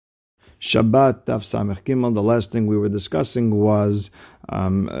Shabbat Taf Samech Gimel. The last thing we were discussing was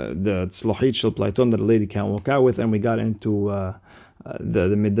the tzlohit shel Platon that a lady can't walk out with, and we got into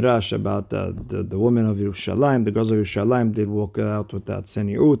the midrash about the women of Yerushalayim, the girls of Yerushalayim did walk out with that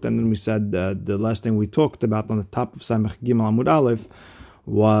seniut, and then we said the last thing we talked about on the top of Samech Gimel Amud Aleph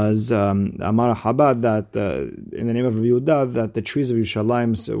was Amar Chabad, that in the name of Rabbi Yehuda, that the trees of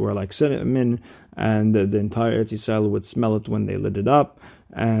Yerushalayim were like cinnamon, and the entire Eretz Yisrael would smell it when they lit it up.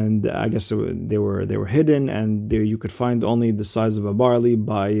 And I guess they were hidden, and there you could find only the size of a barley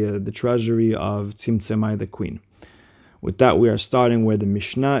by the treasury of Tzimtzemai, the queen. With that, we are starting where the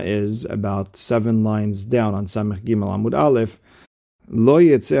Mishnah is, about 7 lines down on Samech Gimel Amud Aleph. Lo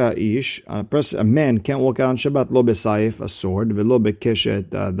yetzeh ish, a man can't walk out on Shabbat, lo besayif, a sword, velo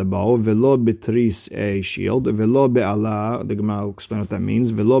bekeshet, the bow, velo betris, a shield, velo be'ala, the Gemara will explain what that means,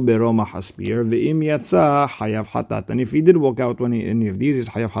 velo beromach, a spear, ve'im yatzah, hayav hatat. And if he did walk out with any of these, he's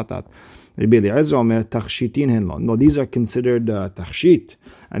hayav hatat. Rabbi Eliezer omer tachshitin henlo. No, these are considered tachshit,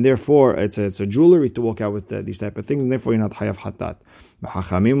 and therefore it's a jewelry to walk out with these type of things, and therefore you're not hayav hatat.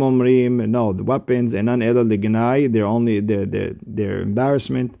 Chachamim omrim, no, the weapons enan ela legenai, they're only their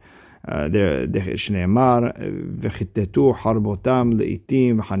embarrassment. They're shneimar v'chitetu harbotam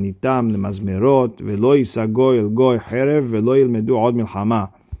leitim v'chanitam lemazmerot v'lo yisago el goy cherev v'lo yilmedu od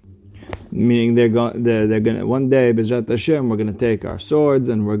milchama. Meaning they're going one day, B'ezrat Hashem, we're going to take our swords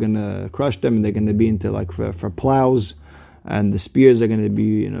and we're going to crush them, and they're going to be into like for plows, and the spears are going to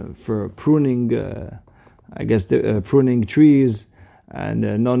be for pruning, pruning trees, and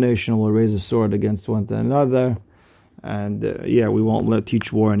no nation will raise a sword against one another, and we won't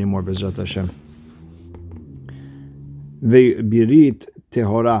teach war anymore, B'ezrat Hashem. Ve'birit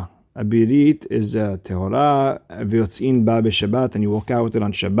tehora. A birit is tehora, v'yotzin ba b'Shabbat, and you walk out with it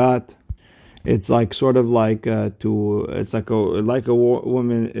on Shabbat. It's like sort of like it's like a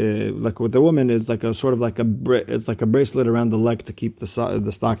woman, like with a woman, it's like a sort of like it's like a bracelet around the leg to keep the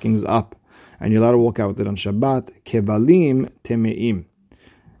stockings up, and you're allowed to walk out with it on Shabbat. Kevalim temeim,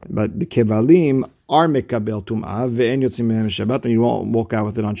 but the kevalim are mekabel tum'ah ve'en yotzim mehem Shabbat, and you won't walk out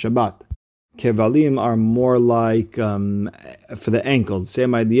with it on Shabbat. Kevalim are more like for the ankle,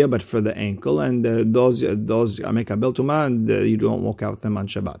 same idea, but for the ankle, and those are mekabel tumah, and you don't walk out with them on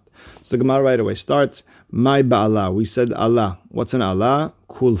Shabbat. So the Gemara right away starts, my ba'ala. We said Allah. What's an Allah?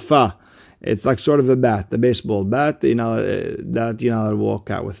 Kulfa. It's like sort of a bat, the baseball bat, that you're not allowed to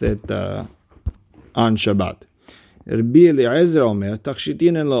walk out with it on Shabbat. Rabbi Eliezer Omer,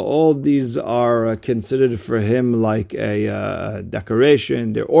 Takshitin, all these are considered for him like a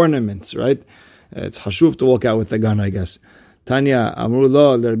decoration, they're ornaments, right? It's hashuv to walk out with a gun, I guess. Tanya, Amru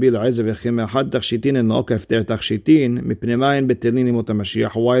lo, Rabbi Eliezer v'chim echad Takshitin and lo, if they're Takshitin, mipnemayin betelin imot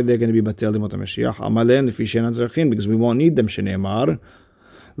HaMashiach, why are they going to be betel imot HaMashiach? Amalen lefi she'enan tzarchin, because we won't need them, shene'emar.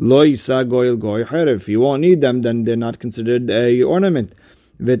 Lo yisa goy goy cherev. If you won't need them, then they're not considered a ornament.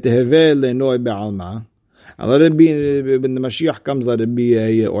 V'teheve le'noi be'alma. And let it be, when the Mashiach comes, let it be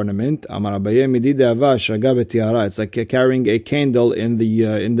a ornament. It's like carrying a candle in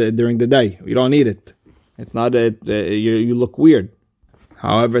the during the day. You don't need it. It's not you look weird.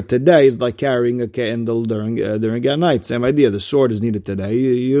 However, today is like carrying a candle during a night. Same idea. The sword is needed today.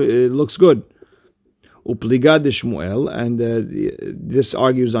 It looks good. Upligad Shmuel, and this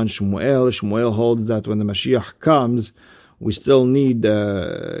argues on Shmuel. Shmuel holds that when the Mashiach comes, we still need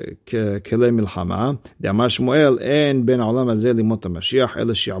kelei milchama. The Amar Shmuel en ben olam hazeh limot HaMashiach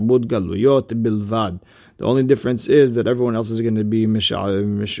ela shi'abud galuyot bilvad. The only difference is that everyone else is going to be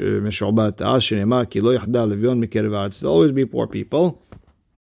mishubat shenemar ki lo yachda levion mikerev haaretz. There'll always be poor people,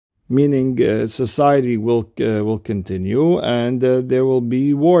 meaning society will continue, and there will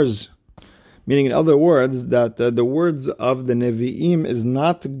be wars. Meaning, in other words, that the words of the Nevi'im is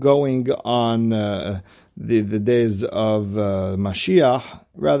not going on the days of Mashiach.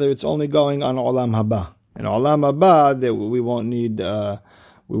 Rather, it's only going on Olam Haba. In Olam Haba,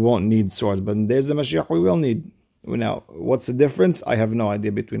 we won't need swords, but in the days of Mashiach, we will need. Now, what's the difference? I have no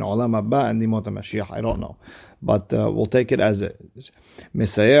idea between Olam Haba and Nimot HaMashiach. I don't know. But we'll take it as it is.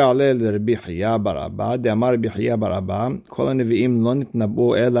 Mesayeh aleh l'Rabbi Chiya bar Abba, de'amar Rabbi Chiya bar Abba, kol ha-nevi'im lo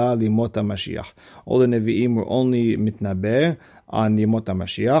nitnabu ela limot HaMashiach. All the Nevi'im were only mitnabeh on Yemot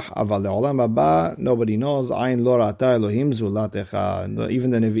HaMashiach, aval le'olam haba, nobody knows, ayin lo ra'ata Elohim zulatecha. Even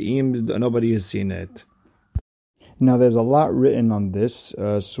the Nevi'im, nobody has seen it. Now, there's a lot written on this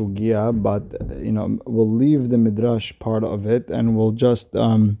sugya, but we'll leave the midrash part of it, and we'll just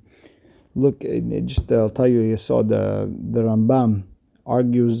look. I'll tell you. You saw the Rambam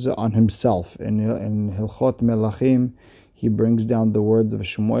argues on himself in Hilchot Melachim. He brings down the words of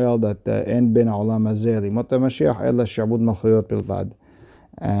Shmuel that en ben olam hazeh limot HaMashiach ela shi'abud malchuyot bilvad,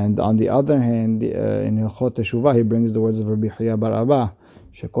 And on the other hand, in Hilchot Teshuvah, he brings the words of Rabbi Chaya bar Abba,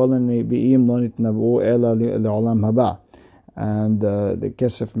 Shekol Nebi'im lo nitnabu ela le'olam haba. And the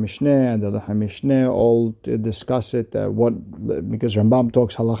Kesef Mishneh and the Lechem Mishneh all discuss it. Because Rambam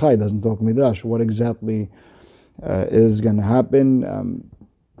talks halakha, he doesn't talk midrash. What exactly is going to happen?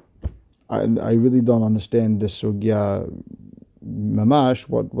 I really don't understand this sugya mamash.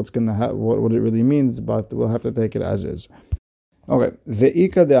 What's going to what it really means, but we'll have to take it as is. Okay,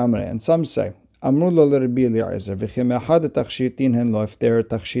 ve'ika de amre, and some say. אמרו לו לרבי אליעזר, וכי מאחד התכשיטין הן לא הפטר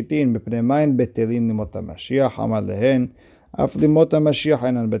תכשיטין, מפני מים בטלים למות המשיח, אמר להן, אף למות המשיח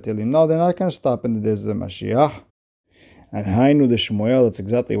אינן בטלים. No, they're not going to stop in the days of the Mashiach. And Hainu the Shmuel, it's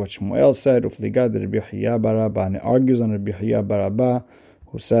exactly what Shmuel said, ufligad Rabbi Chaya bar Abba, and it argues on Rabbi Chaya bar Abba,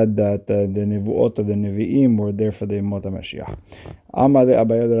 who said that the Nevuot of the Nevi'im were there for the Mot HaMashiach. Amar le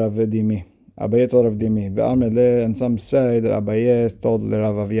Abaye Rav Dimi. Abaye told Rav Dimi. Ve'amar le, and some say that Abaye told le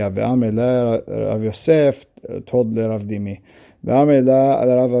Rav Avia. Ve'amar le Rav Yosef told le Rav Dimi. Ve'amar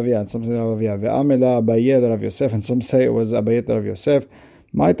le Rav Avia, and some say Rav Avia. Ve'amar le Abaye le Rav Yosef, and some say it was Abaye to Rav Yosef.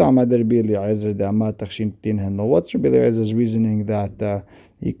 My ta'amad Rabbi Eliezer de Amad Tachshin Tin Henlo. What's Rabbi Eliezer's reasoning that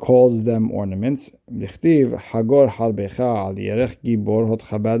he calls them ornaments? Lichtiv Hagor Harbecha Al Yerech Gibor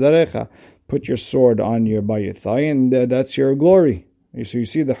Hotcha Ba'adarecha. Put your sword by your thigh, and that's your glory. So you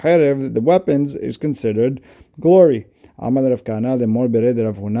see, the Herev, the weapons, is considered glory. Amad Rav Kana Lemor Bered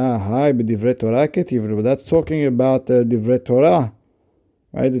Rav Huna Hai B'Divrei Torah Ketiv. But that's talking about Divrei Torah,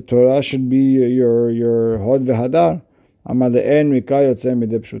 right? The Torah should be your Hod VeHadar. He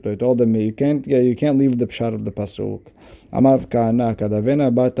told them you can't leave the pshat of the pasuk. When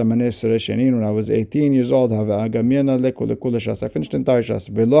I was 18 years old, I finished entire shas.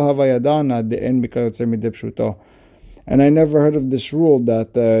 And I never heard of this rule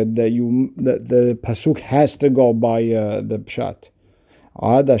that the pasuk has to go by the pshat.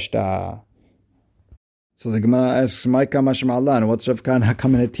 So the Gemara asks, "Ma'ika mashma'alan? What's Rav Kana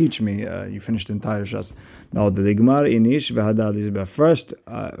coming to teach me? You finished the entire shas." No, the Gemara inish v'hadad.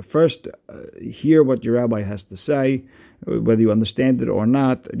 First, hear what your rabbi has to say, whether you understand it or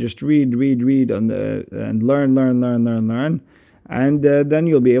not. Just read, and learn, and then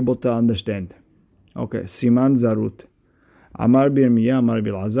you'll be able to understand. Okay, Siman Zarut. Amar Birmiya, Amar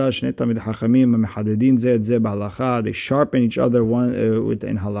Bil'azar, Shnei Tamid Hachamim, Mehadedin Zeh et Zeh b'halacha. They sharpen each other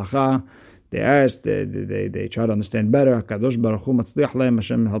in halacha. They ask, they try to understand better. HaKadosh Baruch Hu matzliach lahem,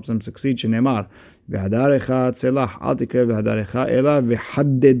 Hashem helps them succeed. Shneimar, v'hadarecha tzelach, al tikre v'hadarecha ela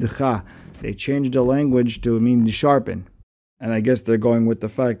v'haddedcha. They change the language to mean sharpen. And I guess they're going with the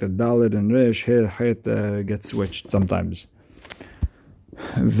fact that Dalet and Resh, Het get switched sometimes.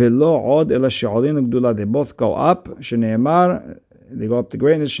 V'lo od ela she'olin gdula. They both go up. Shneimar, they go up to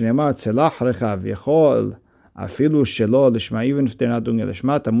greatness. Shneimar tzelach recha v'yechol. Afilu shelo lishma, even if they're not doing it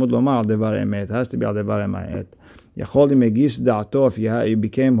lishma, tamud lomar al devar emet. It has to be al devar emet. Yachol megis da'ato, if you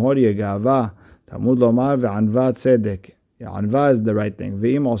became hori gava, tamud lomar ve'anva tzedek. Anva is the right thing.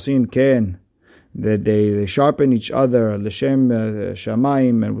 Ve'im osin ken, that they sharpen each other l'shem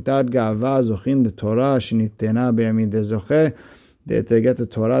shamayim, and without gava zochin the Torah shenitena be'yamin. They zoche they get the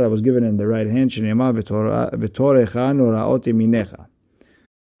Torah that was given in the right hand. Shenema v'torecha noraot yeminecha.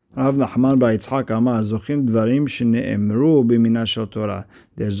 Rav Nachman bar Yitzchak Amar Zochin Dvarim Shene'emru B'Mina Shel Torah.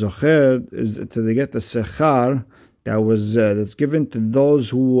 Their Zocher is to get the Sechar that's given to those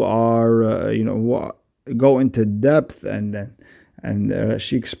who are who go into depth, and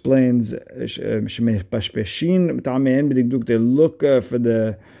she explains Shemepashpeshin Ta'amein B'Dikduk. They look for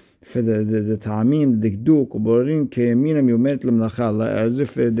the Ta'amim Dikduk Uborim Ke'eminam Yumet L'Melacha, as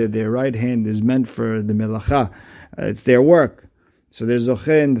if their right hand is meant for the Melacha. It's their work. So there's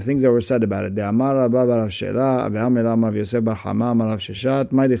Zoche and the things that were said about it. The Amar Rabba Rav Shela, Ve'amel Amar Yosef bar Hama, Amar Rav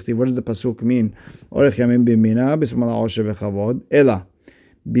Sheshat. My dichtiv, what does the pasuk mean? Orech yamim b'mina, b'smala osher v'chavod. Ela,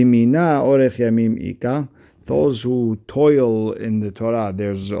 b'mina orech yamim ika. Those who toil in the Torah,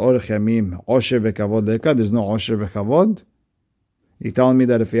 there's orech yamim, osher v'kavod leka. There's no osher v'kavod. You're telling me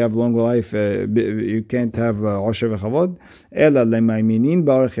that if you have long life, you can't have osher v'chavod? Ela le'mayminin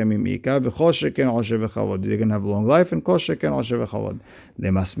ba'orech yamim ika v'chol sheken osher v'chavod. They're going to have long life, and kol sheken osher v'chavod.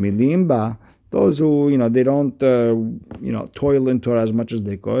 Le'masmilim ba, those who they don't toil in Torah as much as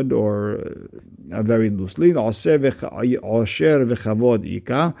they could, or very loosely. Osher v'chavod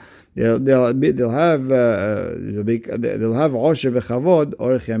ika. They'll have osher v'chavod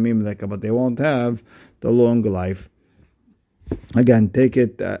orech yamim leka, but they won't have the long life. Again, take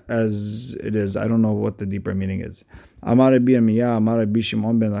it as it is. I don't know what the deeper meaning is. Amar Rabbi Yirmiyah, Amar Rabbi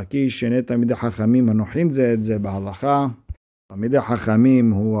Shimon ben Lakish, Shenet Tamid Hachamim Hanochin Zeh et Zeh b'halacha. Talmidei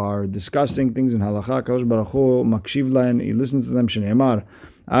Chachamim who are discussing things in Halakha, Kadosh Baruch Hu makshiv lahen, he listens to them. Shneimar,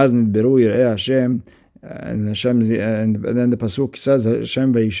 Az nidberu yirei Hashem, and then the pasuk says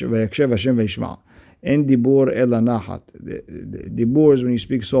Hashem vayakshev Hashem vayishma. En dibur ela nachat. Dibur is when you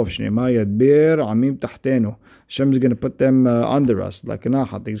speak soft. Shneimar yadbir amim tahtenu. Hashem is going to put them under us like a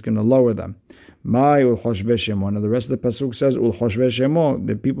nachat. He's going to lower them. Mai ul choshvei shemo. Now the rest of the pasuk says ul choshvei shemo.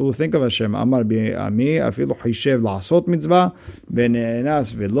 The people who think of Hashem. Amar bi ami afilu hishev la'asot mitzvah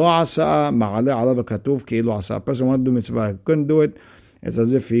ve'ne'enas ve'lo asa ma'aleh alav katuv ki'ilu asa. A person wanted to do mitzvah, couldn't do it. It's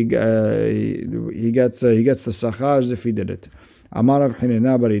as if he gets the sachar as if he did it. Amar Rav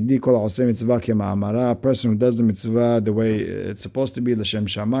Hinena baridi kol oseh mitzvah kema amara. A person who does the mitzvah the way it's supposed to be, l'shem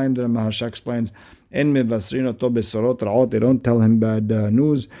shamayim, the Maharsha explains, en mevasrin oto besorot ra'ot. They don't tell him bad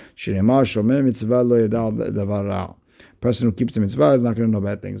news. Shneimar shomer mitzvah lo yeda'al davar ra'. Person who keeps the mitzvah is not going to know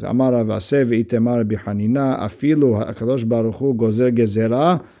bad things. Amar Rav Aseh v'itemar bihanina afilu hakadosh baruch hu gozer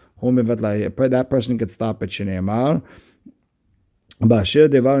gezerah hu mevatla. That person could stop at Shneimar. Ba'asher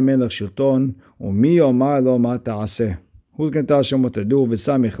devar melech shilton u'mi yomar lo ma ta'aseh. Who's going to tell Hashem what to do?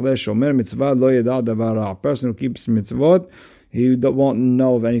 Shomer mitzvah lo yeda davar ra'. A person who keeps mitzvot, he won't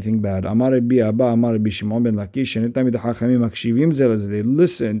know of anything bad. Amar Rabbi Abba, Amar Rabbi Shimon ben Lakish, and Talmidei Chachamim makshivim ze leze. They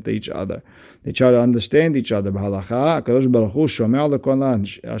listen to each other. They try to understand each other. B'halacha, Kadosh Baruch Hu shomea l'kol lan.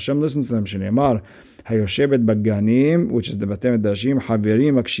 Hashem listens to them. Shneimar hayoshevet baganim, which is the Batei Midrashim,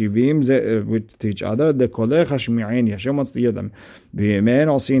 haverim makshivim ze to each other. The kolech hashmi'eni. Hashem wants to hear them. V'yemen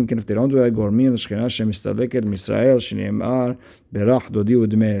also in if they don't do that, gormin l'shchina shemistaleket misrael. Shneimar berach dodi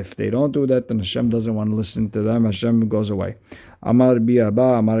udmeh. If they don't do that, then Hashem doesn't want to listen to them. Hashem goes away. Amar Rabbi Abba,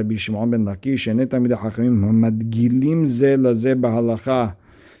 Amar Rabbi Shimon ben Lakish, and Talmidei Chachamim madgilim ze laze b'halacha.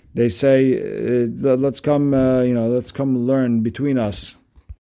 They say, let's come learn between us.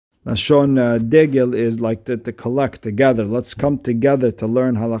 Lashon degel is like to collect together. Let's come together to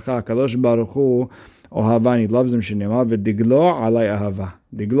learn halacha. Kadosh Baruch Hu ohavani, loves them. Shneimar v'diglo alay ahava.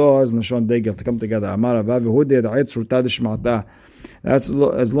 Diglo is lashon degel, to come together. Amar Avav v'hu de'ed surta d'shmata. That's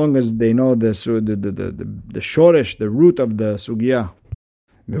as long as they know the shoresh, the root of the sugya.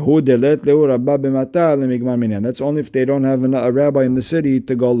 That's only if they don't have a rabbi in the city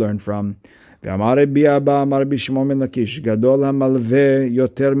to go learn from.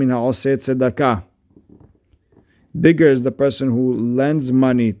 Bigger is the person who lends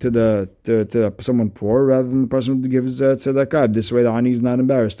money to someone poor rather than the person who gives tzedakah. This way the ani is not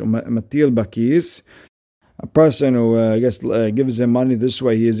embarrassed. Matil bakis. A person who gives him money this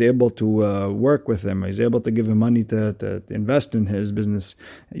way, he is able to work with him. He's able to give him money to invest in his business.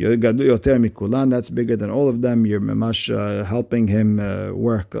 That's bigger than all of them. You're mamash helping him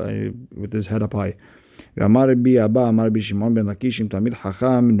work with his head up high. If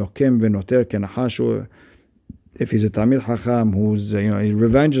he's a Talmid Chacham whose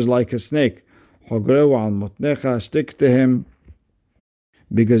revenge is like a snake, stick to him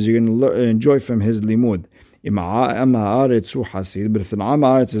because you're going to enjoy from his limud. But if the Am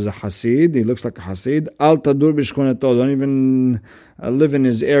Haaretz is a Hasid, he looks like a Hasid, Al Tadur b'shchonato, don't even live in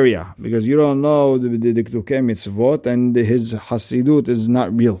his area, because you don't know the Dikdukei Mitzvot, and his Hasidut is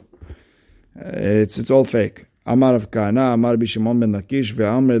not real. It's all fake. Amar Rav Kahana, Amar Rabbi Shimon ben Lakish,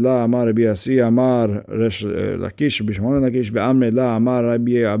 ve'amre la, Amar Rabbi Asi, Amar Resh Lakish, Rabbi Shimon ben Lakish, ve'amre la, Amar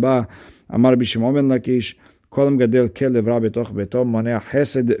Rabbi Abba, Amar Rabbi Shimon ben Lakish. Kolam gadel kelev ra betoch beto, monea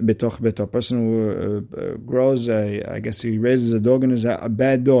chesed betoch beto. A person who grows, he raises a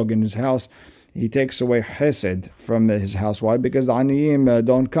bad dog in his house, he takes away chesed from his house. Why? Because the aniyim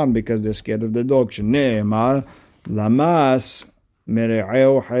don't come because they're scared of the dog. Shneimar lamas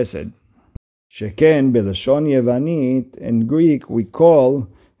mere'eu chesed. Sheken belashon yevanit, in Greek we call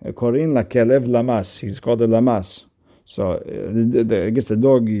korin la kelev lamas. He's called a lamas. So the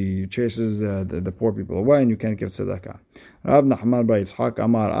dog, he chases the poor people away, and you can't give tzedakah. Rav Nachman bar Yitzchak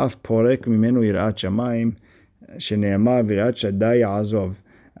Amar af porek mimenu yirat shamayim shene'emar v'yirat shaddai ya'azov.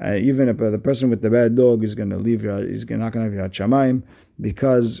 Even if the person with the bad dog is going to leave, he's not going to have yirat shamayim,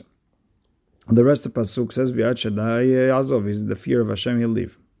 because the rest of the pasuk says v'yirat shaddai ya'azov. Is the fear of Hashem, he'll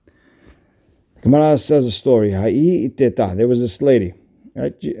leave. Gemara says a story. Ha'i iteta. There was this lady.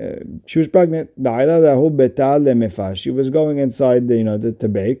 Right? She was pregnant. She was going inside, to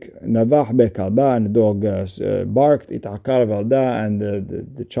bake. Navah bekalba, and the dog barked. Itakar valda, and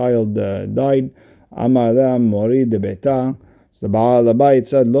the child died. Amar mori de beta. So the Baal Abayit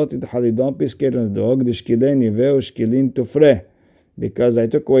said, "Lo titchali, don't be scared of the dog. Dishkileni veu shkilin tufre, because I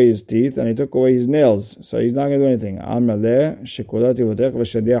took away his teeth and I took away his nails, so he's not going to do anything." Amar le shekulati v'tech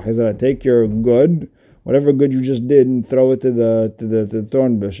v'shadiach hizra. Take your good, whatever good you just did, and throw it to the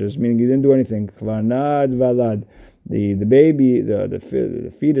thorn bushes, meaning you didn't do anything. Kvarnad valad. the baby,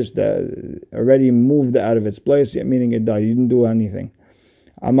 the fetus that already moved out of its place, meaning it died. You didn't do anything.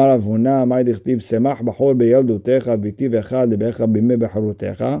 אמר רב הונא, מאי דכתיב שמח בחור בילדותך וטיבך לבך בימי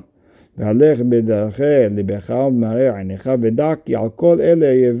בחרותך והלך בדרכי לבך ובמראה עיניך ודע כי על כל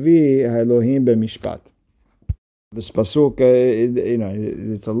אלה יביא האלוהים במשפט. This pasuk,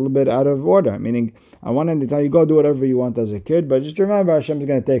 it's a little bit out of order, meaning on one hand they tell you go do whatever you want as a kid, but just remember Hashem is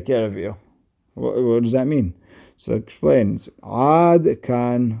going to take care of you. What does that mean? So it explains, Ad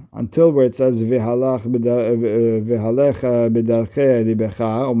kan, until where it says, V'halech b'darchei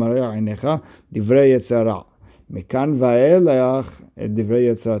libecha, u'marei einecha, divrei yetzara. Mikan va'elech, divrei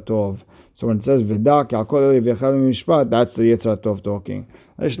yetzara tov. So when it says, V'dak, ya'kol eli v'chal mishpat, that's the yetzara tov talking.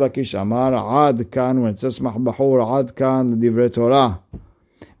 Reish Lakish Amar, Ad kan, when it says, Smach b'chor, Ad kan, divrei Torah.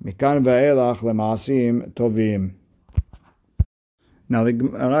 Mikan va'elech, lema'asim tovim. Now the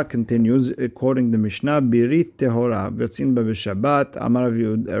Gemara continues, quoting the Mishnah, Birit tehora, v'yotzin ba b'Shabbat, Amar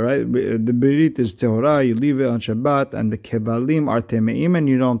Rav, right? The Birit is tehora, you leave it on Shabbat, and the kevalim are temeim, and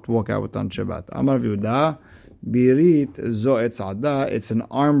you don't walk out with on Shabbat. Amar Rav Yehuda, Birit zo etzada, it's an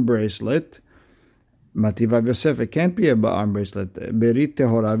arm bracelet. Mativ Rav Yosef, it can't be an arm bracelet. Birit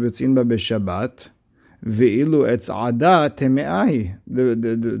tehora, v'yotzin ba b'Shabbat, ve'ilu etzada teme'ahi. The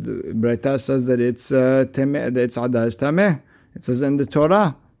Braita says that it's temeh, the etzada is tameh. It says in the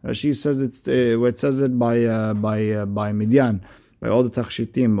Torah. Rashi says it says it by Midian, by all the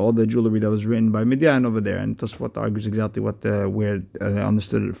tachshitim, all the jewelry that was written by Midian over there. And Tosfot argues exactly where they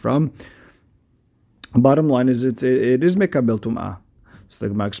understood it from. Bottom line is it is mekabel tum'ah. So the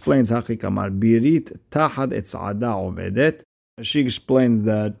Gemara explains Haki Kamar Birit Tahad Etzada Ovedet. She explains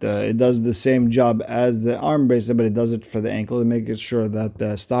that it does the same job as the arm bracelet, but it does it for the ankle to make sure that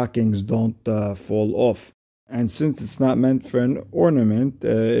the stockings don't fall off. And since it's not meant for an ornament,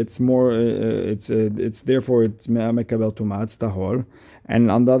 it's more. It's therefore it's mekabel tumah, it's tahor. And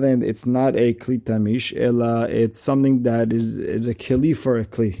on the other hand, it's not a kli tamish, ela it's something that is a keli for a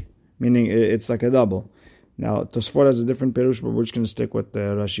kli, meaning it's like a double. Now Tosfot has a different perush, but we're just going to stick with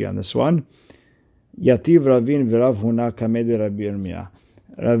Rashi on this one. Yativ Ravin v'Rav Huna kamedi Rabbi Yirmiyah.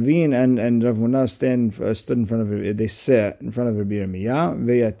 Ravin and Rav Huna stood in front of, they sat in front of Rabbi Yirmiyah.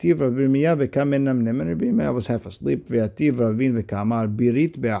 Ve'yativ Rabbi Yirmiyah v'kam enam nemen. Rabbi Yirmiyah was half asleep. Ve'yativ Ravin v'kamar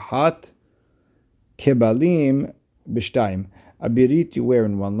birit be'achat kebalim b'shtayim. A birit you wear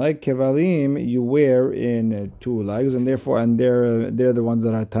in one leg, kebalim you wear in two legs, and therefore they're the ones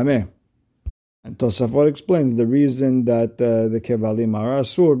that are tameh. And Tosafot explains the reason that the kevalim are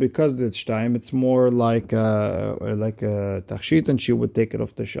asur because it's shtayim. It's more like a tachshit, and she would take it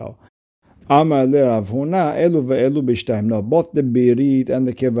off the shell. Amar le Rav Huna elu ve'elu b'shtayim. No, both the birit and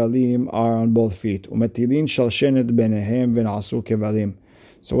the kevalim are on both feet. Umetilin shalshenet benehem v'nasu kevalim.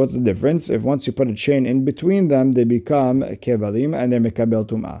 So what's the difference? If once you put a chain in between them, they become kevalim and they're mekabel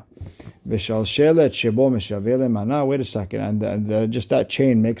tum'ah. V'shalshelet shebo meshaveh lemana. Wait a second, and just that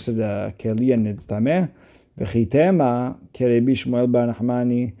chain makes it a keli and it's tameh. V'chitema kerebi Shmuel bar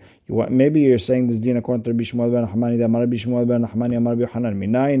Nachmani. Maybe you're saying this din according to Rabbi Shmuel bar Nachmani. That Rabbi Shmuel bar Nachmani Amar Rabbi Yochanan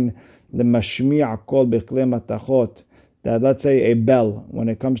minayin lemashmi'a kol b'klei matachot. That let's say a bell when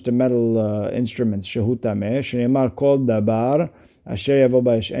it comes to metal instruments shehu tameh. Shneimar kol dabar asher yavo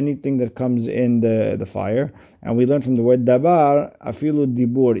b'ash. Anything that comes in the fire. And we learn from the word dabar, afilu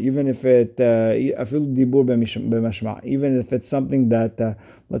dibur, even if afilu dibur b'mashma, even if it's something that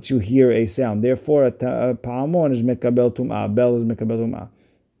lets you hear a sound. Therefore, a pa'amon is mekabel tum'ah, a bell is mekabel tum'ah.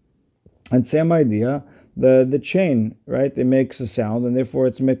 And same idea, the chain, right? It makes a sound, and therefore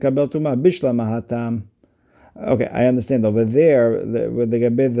it's mekabel tum'ah. Bishla mahatam. Okay, I understand. Over there,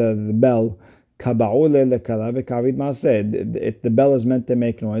 the bell, kaba'ule lekala v'kavid ma'aseh. The bell is meant to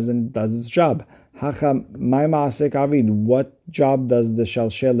make noise and it does its job. What job does the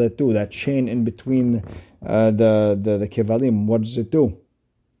shalshelet do? That chain in between the kevalim, what does it do?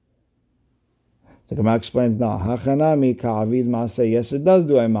 The Gemara explains now. Hachanami ka'avid maaseh. Yes, it does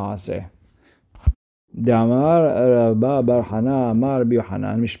do a maaseh. Damar Rabba bar Hana Amar Rabbi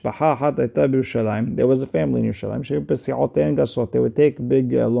Yochanan Mishpacha Achat Hayta b'Yerushalayim. There was a family in Yerushalayim. Shehu b'si'otein gasot. They would take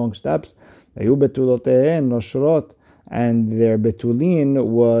big long steps. Hayu betulotein noshrot. And their betulin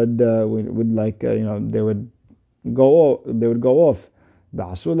would like they would go off.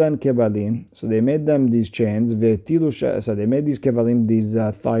 Ba'asulan kevalim. So they made them these chains. So they made these kevalim, these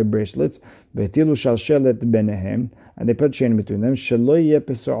thigh bracelets. Ve'tilu shalshelet benehem. And they put a chain between them. Shelo yeh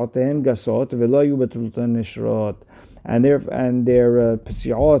pesu'otehem gasot ve'lo yu betulutan nishrot. And their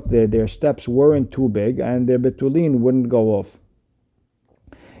pesu'ot, their steps weren't too big, and their betulin wouldn't go off.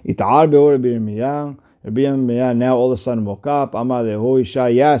 It'ar be'or Rabbi Yirmiyah. Rabbi Yirmiyah now all of a sudden woke up. Amar lehu isha,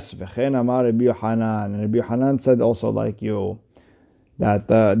 yes. V'chen amar Rabbi Yochanan. And Rabbi Yochanan said also like you,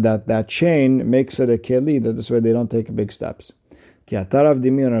 that chain makes it a keli, that this way they don't take big steps. Ki atarav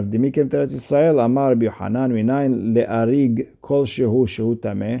dimi and Rav Dimi came to Eretz Yisrael. Amar Rabbi Yochanan minayin le'arig kol shehu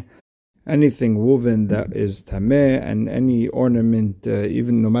tameh. Anything woven that is tameh, and any ornament,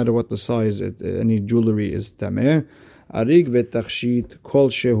 even no matter what the size, any jewelry is tameh. Arig v'tachshit kol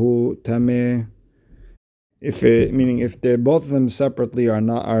shehu tameh. Meaning if they're both of them separately are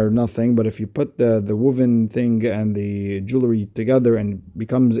nothing, but if you put the woven thing and the jewelry together and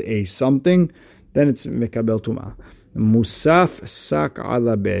becomes a something, then it's mekabel tumah. Musaf sak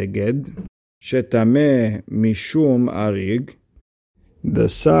ala beged shetameh mishum arig. The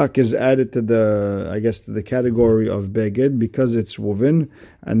sak is added to the category of beged because it's woven,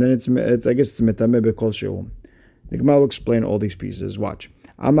 and then it's metameh bekol shehu. The Gemara will explain all these pieces. Watch.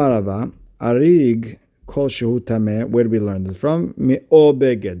 Amarava arig kol shehu tameh. Where do we learn this from? O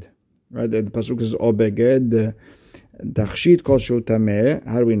beged. Right. The pasuk is o beged. Tachshit kol shehu tameh.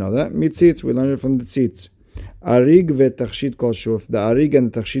 How do we know that? Mitzitz. We learn it from the tzitz. Arig ve tachshit kol shehu. If the arig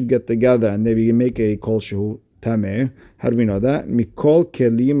and the tachshit get together and they make a kol shehu tameh. How do we know that? Mikol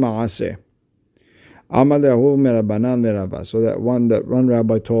keli ma'aseh. Amalehu merabanan merava. So that one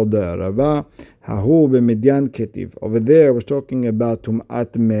rabbi told Rava, Hahu b'midyan ketiv. Over there, was talking about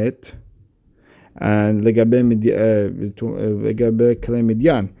tum'at met and legabe kele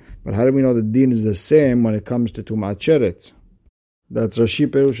midyan. But how do we know the din is the same when it comes to tum'at sheretz? That's Rashi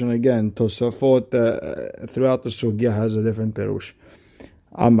Perush, and again, Tosafot throughout the sugya has a different Perush.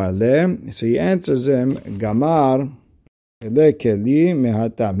 Amar le, so he answers him, Gamar. He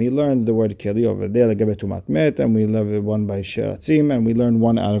learns the word keli over there, and we learn it one by sheratzim, and we learn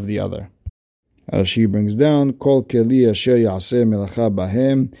one out of the other. She brings down kol keli asher yaseh melacha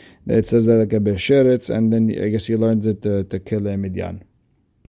bahem. It says that legabe sheretz, and then I guess he learns it to kele midyan.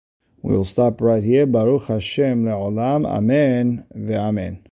 We will stop right here. Baruch Hashem le'olam. Amen ve'amen.